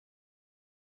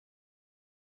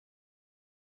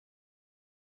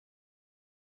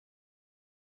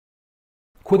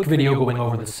Quick video going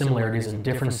over the similarities and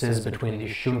differences between the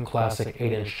Shun Classic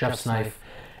 8-inch chef's knife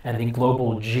and the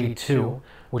Global G2,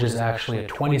 which is actually a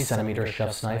 20-centimeter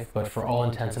chef's knife, but for all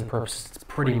intents and purposes, it's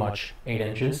pretty much 8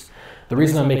 inches. The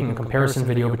reason I'm making a comparison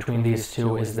video between these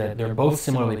two is that they're both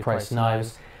similarly priced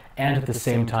knives, and at the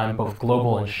same time, both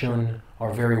Global and Shun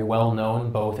are very well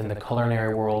known, both in the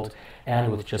culinary world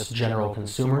and with just general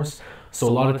consumers. So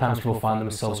a lot of times people find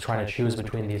themselves trying to choose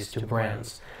between these two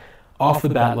brands. Off the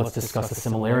bat, let's discuss the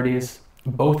similarities.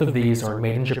 Both of these are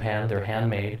made in Japan, they're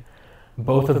handmade.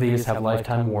 Both of these have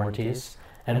lifetime warranties,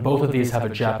 and both of these have a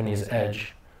Japanese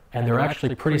edge. And they're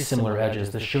actually pretty similar edges.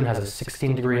 The Shun has a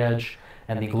 16-degree edge,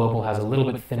 and the Global has a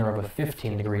little bit thinner of a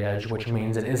 15-degree edge, which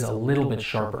means it is a little bit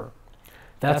sharper.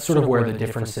 That's sort of where the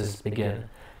differences begin.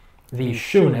 The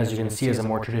Shun, as you can see, is a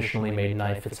more traditionally made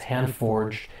knife. It's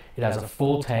hand-forged. It has a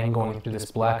full tang going through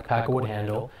this black packwood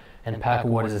handle, and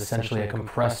packwood is essentially a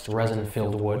compressed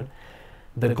resin-filled wood.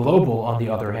 The Global, on the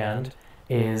other hand,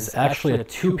 is actually a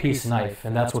two-piece knife,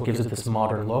 and that's what gives it this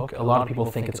modern look. A lot of people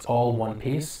think it's all one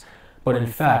piece, but in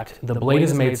fact, the blade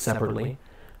is made separately,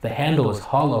 the handle is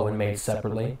hollow and made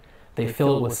separately, they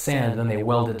fill it with sand, then they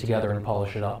weld it together and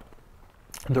polish it up.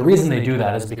 The reason they do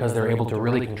that is because they're able to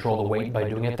really control the weight by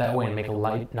doing it that way and make a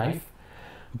light knife.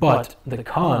 But the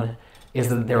con is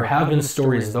that there have been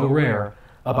stories, though rare,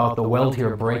 about the weld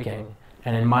here breaking,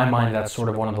 and in my mind that's sort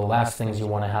of one of the last things you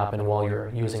want to happen while you're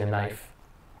using a knife.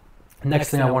 Next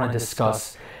thing I want to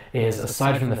discuss is,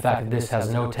 aside from the fact that this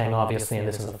has no tang obviously and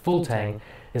this is a full tang,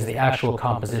 is the actual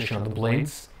composition of the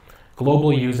blades.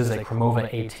 Global uses a Cremova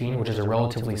 18, which is a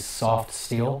relatively soft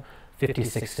steel,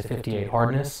 56 to 58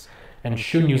 hardness, and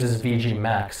Shun uses VG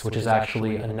Max, which is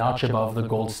actually a notch above the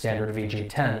gold standard VG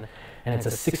 10, and it's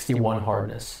a 61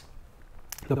 hardness.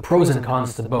 The pros and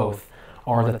cons to both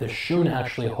are that the Shun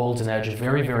actually holds an edge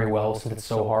very, very well since it's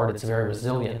so hard, it's very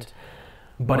resilient,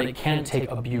 but it can't take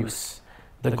abuse.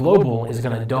 The Global is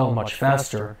going to dull much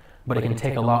faster, but it can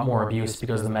take a lot more abuse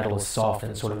because the metal is soft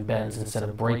and sort of bends instead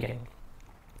of breaking.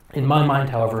 In my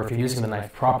mind, however, if you're using the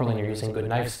knife properly and you're using good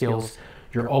knife skills,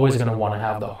 you're always going to want to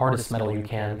have the hardest metal you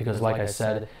can because, like I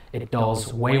said, it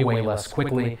dulls way, way less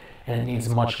quickly and it needs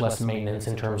much less maintenance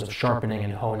in terms of sharpening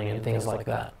and honing and things like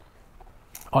that.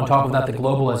 On top of that, the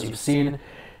Global, as you've seen,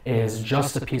 is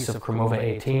just a piece of Cremova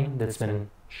 18 that's been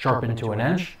sharpened to an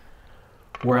edge,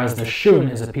 whereas the Shun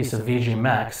is a piece of VG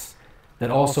Max that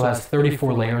also has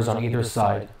 34 layers on either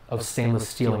side of stainless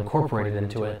steel incorporated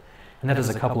into it. And that does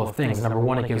a couple of things. Number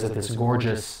one, it gives it this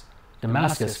gorgeous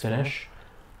Damascus finish,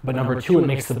 but number two, it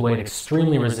makes the blade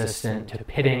extremely resistant to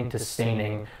pitting, to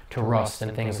staining, to rust,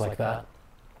 and things like that.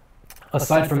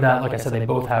 Aside from that, like I said, they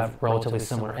both have relatively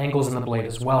similar angles in the blade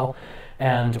as well,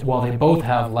 and while they both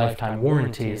have lifetime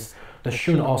warranties, the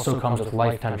Shun also comes with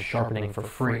lifetime sharpening for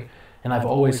free, and I've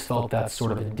always felt that's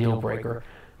sort of a deal breaker.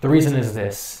 The reason is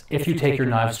this: if you take your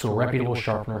knives to a reputable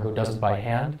sharpener who does it by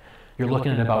hand, you're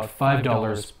looking at about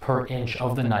 $5 per inch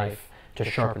of the knife to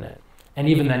sharpen it. And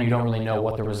even then, you don't really know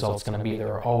what the result's going to be.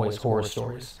 There are always horror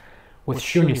stories. With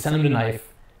Shun, you send them the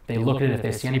knife, they look at it, if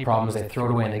they see any problems, they throw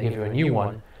it away and they give you a new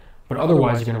one. But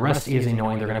otherwise, you can rest easy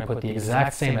knowing they're going to put the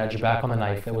exact same edge back on the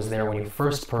knife that was there when you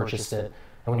first purchased it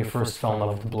and when you first fell in love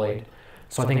with the blade.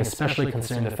 So I think, especially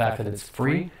considering the fact that it's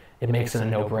free, it makes it a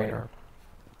no-brainer.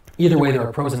 Either way, there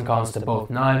are pros and cons to both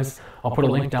knives. I'll put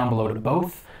a link down below to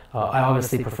both. I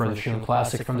obviously prefer the Shun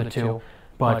Classic from the two,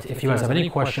 but if you guys have any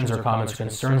questions or comments or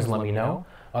concerns, let me know.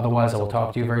 Otherwise, I will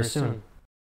talk to you very soon.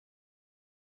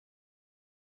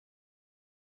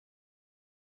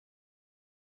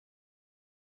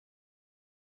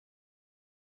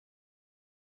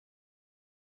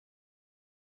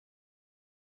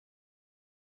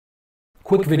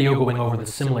 Quick video going over the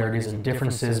similarities and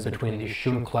differences between the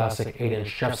Shun Classic 8-inch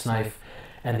chef's knife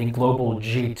and the Global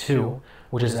G2,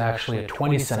 which is actually a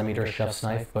 20-centimeter chef's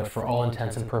knife, but for all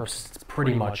intents and purposes, it's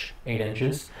pretty much 8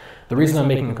 inches. The reason I'm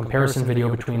making a comparison video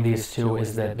between these two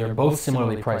is that they're both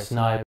similarly priced knives.